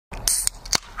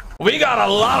We got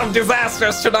a lot of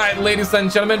disasters tonight, ladies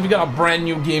and gentlemen. We got a brand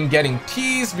new game getting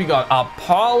teased. We got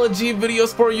apology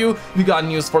videos for you. We got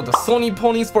news for the Sony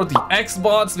ponies, for the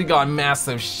Xbox. We got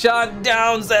massive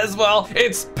shutdowns as well.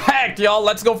 It's packed, y'all.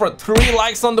 Let's go for 3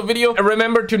 likes on the video. And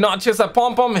remember to not chase that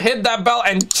pom-pom, hit that bell,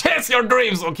 and chase your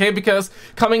dreams, okay? Because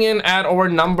coming in at our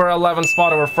number 11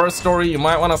 spot, our first story, you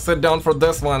might want to sit down for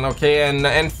this one, okay?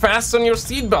 And fasten your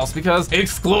seatbelts, because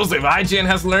exclusive. IGN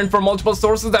has learned from multiple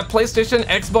sources that PlayStation,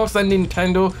 Xbox, and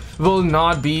Nintendo will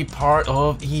not be part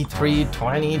of E3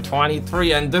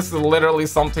 2023, and this is literally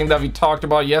something that we talked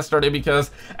about yesterday,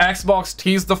 because Xbox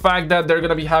teased the fact that they're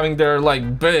gonna be having their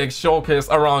like big showcase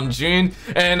around June,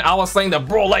 and I was saying that,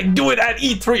 bro, like, do it at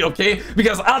E3, okay?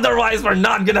 Because otherwise we're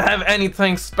not gonna have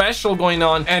anything special going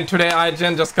on. And today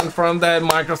IGN just confirmed that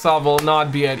Microsoft will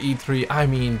not be at E3. I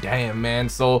mean, damn, man.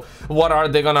 So what are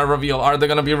they gonna reveal? Are they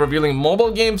gonna be revealing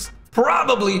mobile games?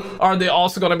 Probably. Are they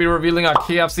also gonna be revealing a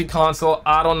KFC console?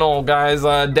 I don't know, guys.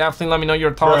 Definitely let me know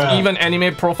your thoughts. Even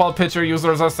anime profile picture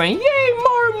users are saying, yay,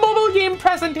 more mobile game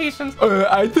presentations.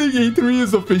 I think E3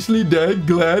 is officially dead.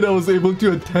 Glad I was able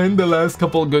to attend the last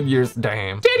couple good years.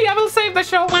 Damn. JD, I will save the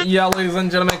show. Yeah, ladies and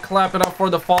gentlemen, clap it up for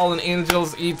the Fallen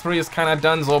Angels. E3 is kind of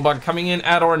donezo, but coming in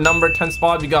at our number 10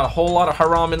 spot, we got a whole lot of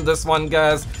haram in this one,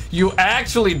 guys. You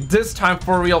actually, this time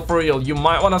for real, you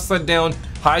might want to sit down,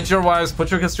 hide your wives, put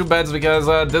your kids to beds, because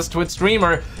this Twitch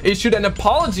streamer issued an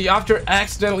apology after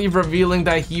accidentally revealing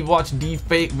that he watched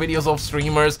deepfake videos of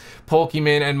streamers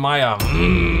Pokemon and Maya.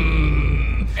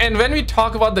 And when we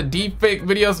talk about the deepfake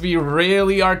videos, we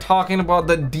really are talking about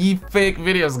the deepfake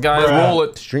videos, guys. Roll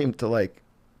it. Stream to like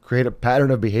create a pattern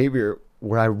of behavior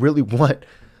where I really want,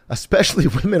 especially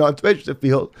women on Twitch, to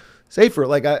feel safer.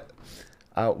 Like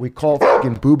we call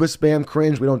fucking booba spam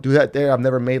cringe. We don't do that there. I've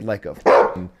never made like a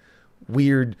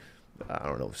weird, I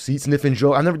don't know, seat sniffing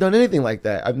joke. I've never done anything like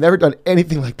that. I've never done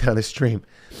anything like that on a stream.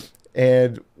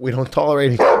 And we don't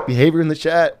tolerate any behavior in the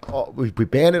chat. We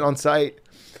ban it on site.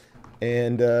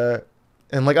 And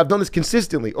like, I've done this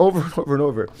consistently over and over and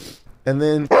over. And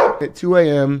then at 2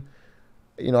 a.m.,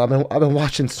 you know, I've been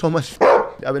watching so much.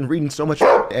 I've been reading so much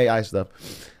AI stuff.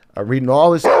 I'm reading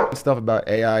all this stuff about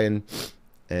AI and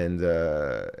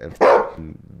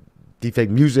deepfake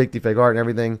music, deepfake art, and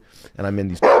everything. And I'm in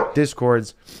these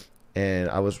discords,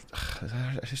 and I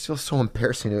just feel so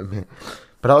embarrassing to me.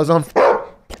 But I was on,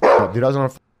 dude, I was on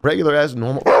a regular ass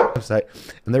normal website,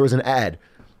 and there was an ad.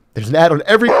 There's an ad on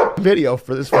every video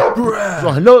for this. So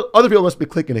I know other people must be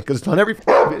clicking it because it's on every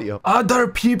video. Other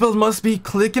people must be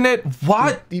clicking it?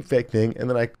 What? Deepfake thing, and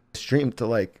then I streamed to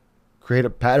like create a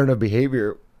pattern of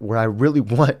behavior where I really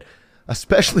want,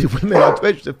 especially women on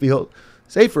Twitch, to feel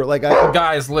safer. Like,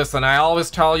 guys, listen, I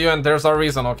always tell you, and there's a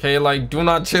reason, okay? Like, do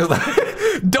not chase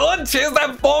that. Don't chase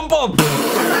that pom-pom.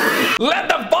 Let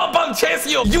the pom-pom chase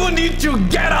you. You need to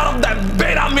get out of that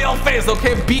beta male face,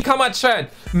 okay? Become a Chad.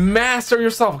 Master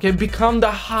yourself, okay? Become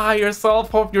the higher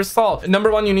self of yourself.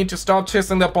 Number 1, you need to stop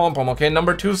chasing the pom-pom, okay?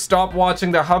 Number 2, stop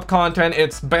watching the hub content.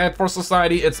 It's bad for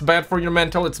society. It's bad for your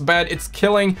mental. It's bad. It's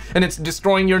killing, and it's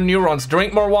destroying your neurons.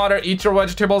 Drink more water, eat your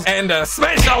vegetables, and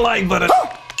smash that like button.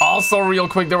 Also, real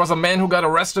quick, there was a man who got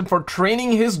arrested for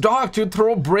training his dog to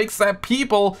throw bricks at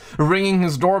people ringing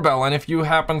his doorbell. And if you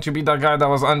happen to be the guy that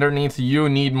was underneath, you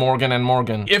need Morgan &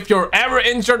 Morgan. If you're ever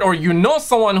injured, or you know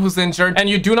someone who's injured and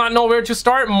you do not know where to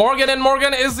start, Morgan &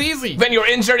 Morgan is easy. When you're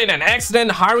injured in an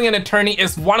accident, hiring an attorney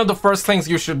is one of the first things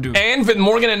you should do. And with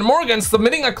Morgan & Morgan,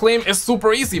 submitting a claim is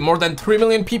super easy. More than 3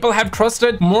 million people have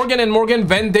trusted Morgan & Morgan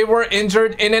when they were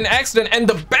injured in an accident. And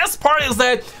the best part is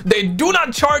that they do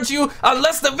not charge you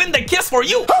unless they win the case for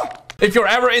you. If you're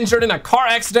ever injured in a car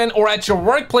accident or at your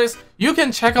workplace, you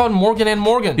can check out Morgan &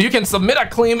 Morgan. You can submit a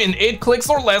claim in 8 clicks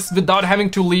or less without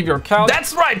having to leave your couch.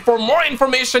 That's right. For more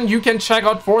information, you can check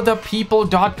out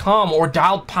forthepeople.com or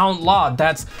dial #law.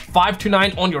 That's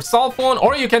 529 on your cell phone,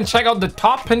 or you can check out the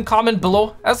top pinned comment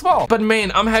below as well. But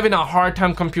man, I'm having a hard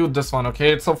time compute this one,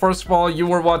 okay? So first of all, you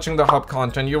were watching the hub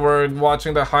content. You were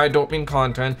watching the high dopamine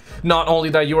content. Not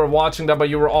only that, you were watching that, but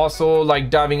you were also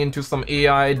like diving into some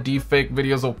AI deepfake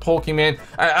videos of Pokemon.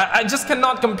 I just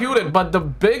cannot compute it. But the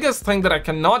biggest thing that I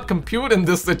cannot compute in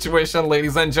this situation,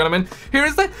 ladies and gentlemen, here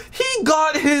is that he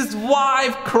got his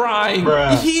wife crying.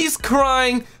 He's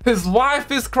crying. His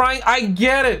wife is crying. I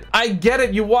get it. I get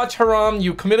it. You watch haram.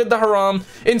 You committed the haram.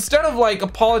 Instead of like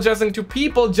apologizing to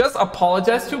people, just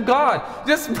apologize to God.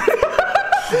 Just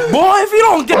Boy, if you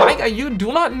don't get... My guy, you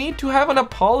do not need to have an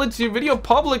apology video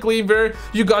publicly where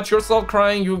you got yourself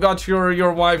crying, you got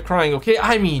your wife crying, okay?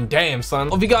 I mean, damn, son.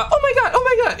 Oh, we got, oh my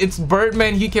god, it's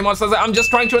Birdman. He came out and says, I'm just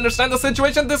trying to understand the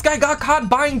situation. This guy got caught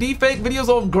buying deepfake videos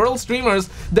of girl streamers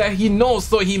that he knows,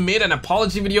 so he made an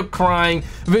apology video crying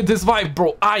with his wife.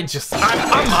 Bro, I'm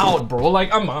out, bro.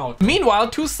 Like, I'm out. Meanwhile,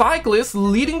 two cyclists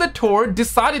leading the tour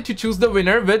decided to choose the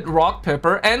winner with rock,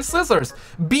 paper, and scissors.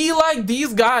 Be like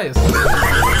these guys.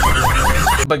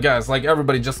 But guys, like,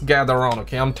 everybody just gather around,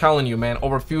 okay? I'm telling you, man,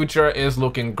 our future is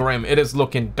looking grim. It is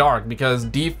looking dark because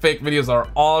deepfake videos are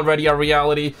already a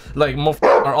reality. Like,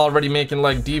 are already making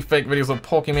like deepfake videos of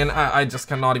Pokemon. I just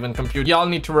cannot even compute. Y'all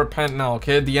need to repent now,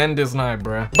 okay? The end is nigh,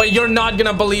 bruh. But you're not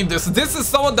gonna believe this. This is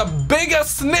some of the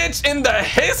biggest snitch in the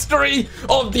history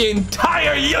of the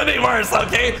entire universe,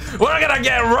 okay? We're gonna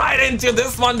get right into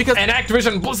this one because an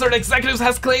Activision Blizzard executive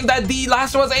has claimed that the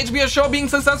Last of Us HBO show being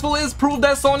successful is proof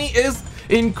that Sony is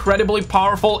incredibly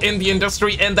powerful in the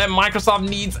industry and that Microsoft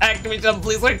needs Activision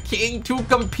Blizzard King to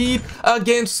compete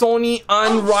against Sony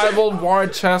unrivaled war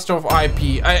chest of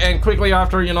IP. And quickly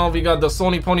after, you know, we got the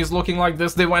Sony ponies looking like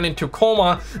this, they went into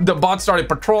coma. The bots started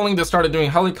patrolling, they started doing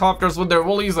helicopters with their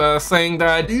woolies, saying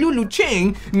that Lulu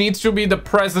Ching needs to be the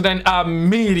president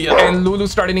immediately. And Lulu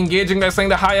started engaging by saying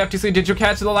that, hi FTC, did you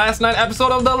catch the last night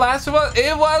episode of The Last of Us?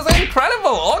 It was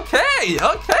incredible. Okay,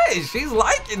 she's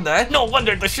liking that. No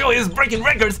wonder the show is breaking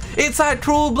records. It's a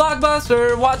true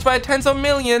blockbuster watched by tens of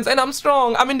millions, and I'm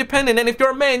strong, I'm independent, and if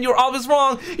you're a man, you're always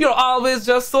wrong. You're always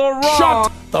just so wrong.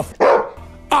 Shut the f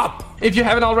up. If you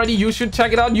haven't already, you should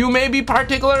check it out. You may be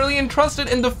particularly interested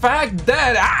in the fact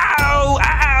that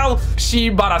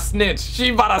she bought a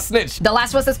snitch. The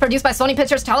Last of Us is produced by Sony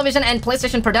Pictures Television and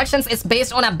PlayStation Productions. It's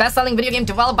based on a best-selling video game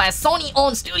developed by a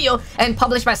Sony-owned studio and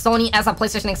published by Sony as a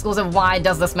PlayStation exclusive. Why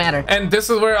does this matter? And this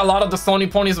is where a lot of the Sony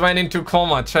ponies went into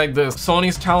coma. Check this.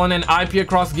 Sony's talent and IP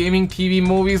across gaming, TV,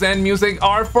 movies, and music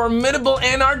are formidable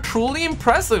and are truly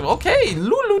impressive. Okay,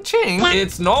 Lulu Ching.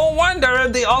 It's no wonder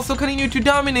they also continue to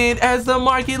dominate as the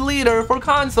market leader for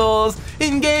consoles.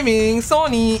 In gaming,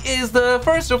 Sony is the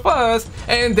first of us,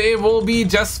 and they will be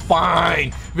just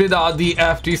fine without the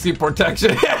FTC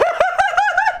protection.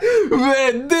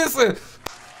 Man, this is...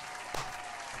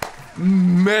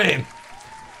 Man.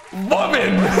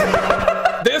 Woman.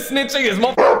 This snitching is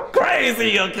more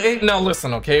crazy, okay? Now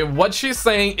listen, okay? What she's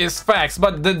saying is facts,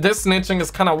 but this snitching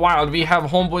is kind of wild. We have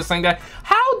homeboys saying that,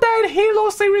 how that Halo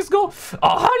series go?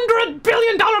 $100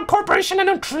 billion corporation and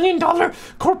 $1 trillion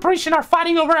corporation are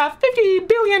fighting over a $50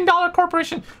 billion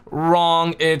corporation.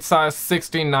 Wrong, it's a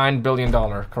 $69 billion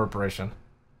corporation.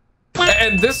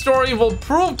 And this story will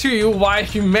prove to you why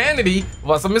humanity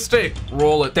was a mistake.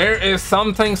 Roll it. There is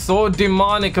something so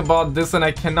demonic about this, and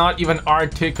I cannot even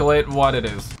articulate what it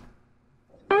is.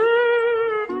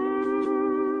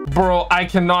 Bro, I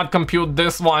cannot compute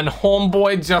this one.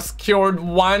 Homeboy just cured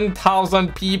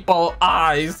 1,000 people's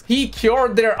eyes. He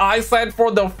cured their eyesight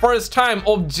for the first time.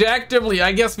 Objectively,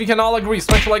 I guess we can all agree.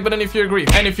 Smash the like button if you agree.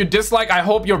 And if you dislike, I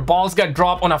hope your balls get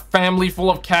dropped on a family full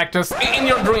of cactus in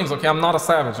your dreams. Okay, I'm not a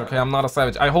savage. Okay, I'm not a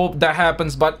savage. I hope that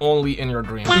happens, but only in your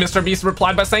dreams. Mr. Beast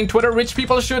replied by saying, Twitter rich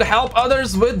people should help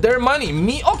others with their money.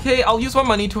 Me? Okay, I'll use my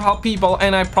money to help people,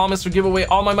 and I promise to give away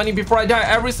all my money before I die.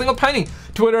 Every single penny.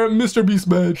 Twitter, Mr. Beast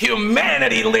bad.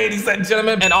 Humanity, ladies and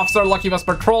gentlemen. And Officer Lucky was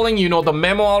patrolling. You know the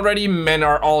memo already. Men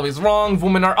are always wrong.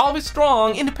 Women are always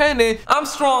strong. Independent. I'm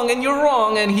strong and you're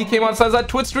wrong. And he came out and says that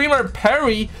Twitch streamer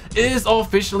Perry is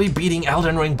officially beating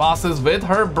Elden Ring bosses with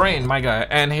her brain, my guy.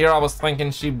 And here I was thinking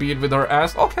she beat with her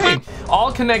ass. Okay,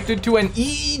 all connected to an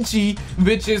EEG,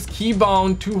 which is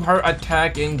keybound to her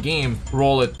attack in game.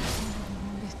 Roll it.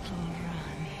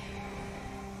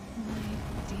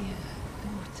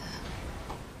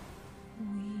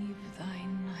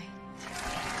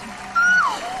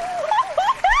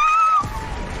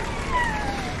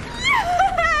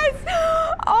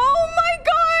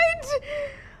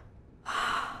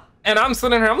 And I'm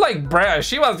sitting here, I'm like, bruh,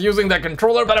 she was using that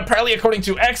controller, but apparently according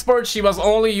to experts, she was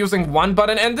only using one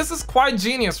button. And this is quite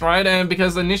genius, right? And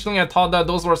because initially I thought that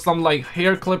those were some like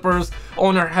hair clippers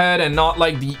on her head and not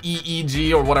like the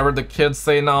EEG or whatever the kids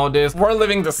say nowadays. We're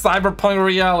living the cyberpunk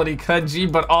reality, G.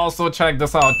 But also check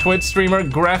this out. Twitch streamer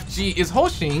Graph G is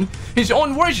hosting his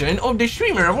own version of the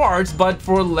Streamer Awards, but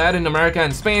for Latin America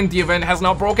and Spain. The event has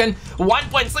now broken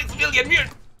 1.6 million views.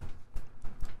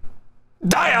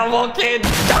 Damn, okay,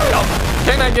 damn.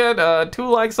 Can I get 2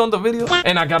 likes on the video?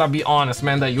 And I gotta be honest,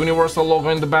 man, that Universal logo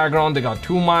in the background, they got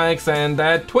 2 mics, and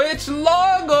that Twitch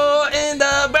logo in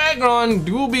the background. background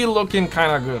do be looking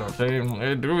kind of good,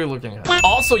 okay? It do be looking good.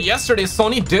 Also, yesterday,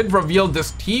 Sony did reveal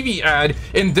this TV ad.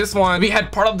 In this one, we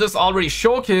had part of this already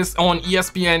showcased on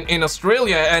ESPN in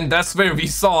Australia, and that's where we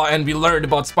saw and we learned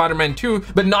about Spider-Man 2.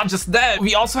 But not just that,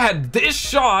 we also had this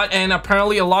shot, and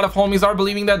apparently a lot of homies are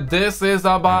believing that this is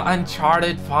about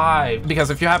Uncharted 5. Because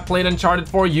if you have played Uncharted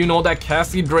 4, you know that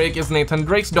Cassie Drake is Nathan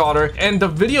Drake's daughter. And the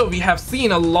video we have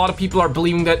seen, a lot of people are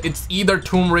believing that it's either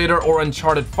Tomb Raider or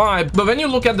Uncharted 5. But when you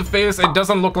look at the face, it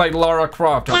doesn't look like Lara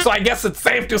Croft. So I guess it's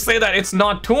safe to say that it's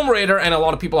not Tomb Raider, and a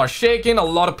lot of people are shaking. A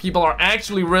lot of people are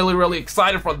actually really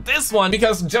excited for this one,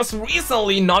 because just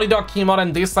recently Naughty Dog came out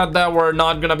and they said that we're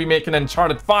not gonna be making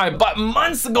Uncharted 5. But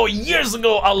months ago, years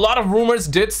ago, a lot of rumors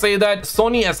did say that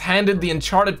Sony has handed the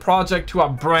Uncharted project to a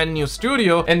brand new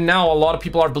studio, and now a lot of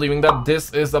people are believing that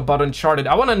this is about Uncharted.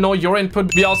 I want to know your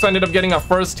input. We also ended up getting a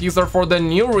first teaser for the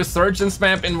new Resurgence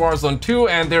map in Warzone 2,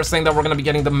 and they're saying that we're gonna be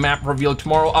getting the map revealed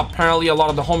tomorrow. Apparently a lot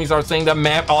of the homies are saying the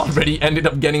map already ended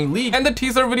up getting leaked, and the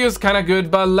teaser video is kind of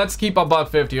good, but let's keep above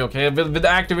 50, okay? With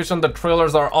Activision, the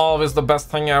trailers are always the best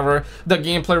thing ever. The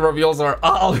gameplay reveals are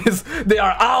always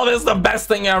the best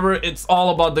thing ever. It's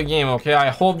all about the game, okay? I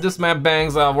hope this map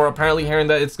bangs. We're apparently hearing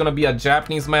that it's gonna be a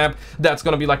Japanese map that's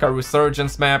gonna be like a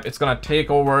Resurgence map. It's gonna take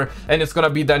over, and it's gonna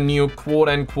be the new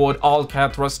quote-unquote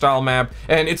Alcatraz style map,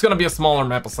 and it's gonna be a smaller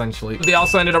map essentially. They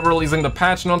also ended up releasing the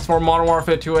patch notes for Modern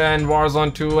Warfare 2 and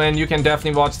Warzone 2, and you can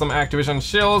definitely watch some Activision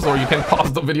shills, or you can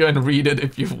pause the video and read it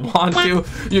if you want to.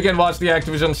 You can watch the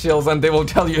Activision shills and they will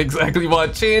tell you exactly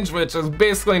what changed, which is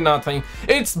basically nothing.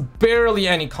 It's barely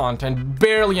any content,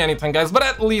 barely anything, guys, but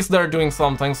at least they're doing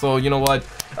something, so you know what,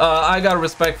 I got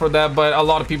respect for that. But a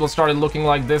lot of people started looking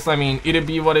like this. I mean, it'd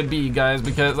be what it be, guys,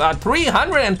 because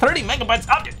 330 megabytes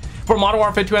update for Modern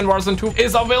Warfare 2 and Warzone 2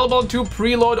 is available to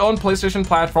preload on PlayStation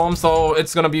platform, so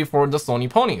it's gonna be for the Sony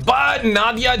ponies. But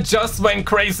Nadia just went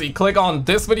crazy. Click on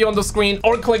this video on the screen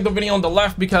or click the video on the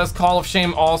left, because Call of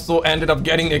Shame also ended up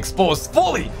getting exposed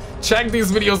fully. Check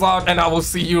these videos out and I will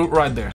see you right there.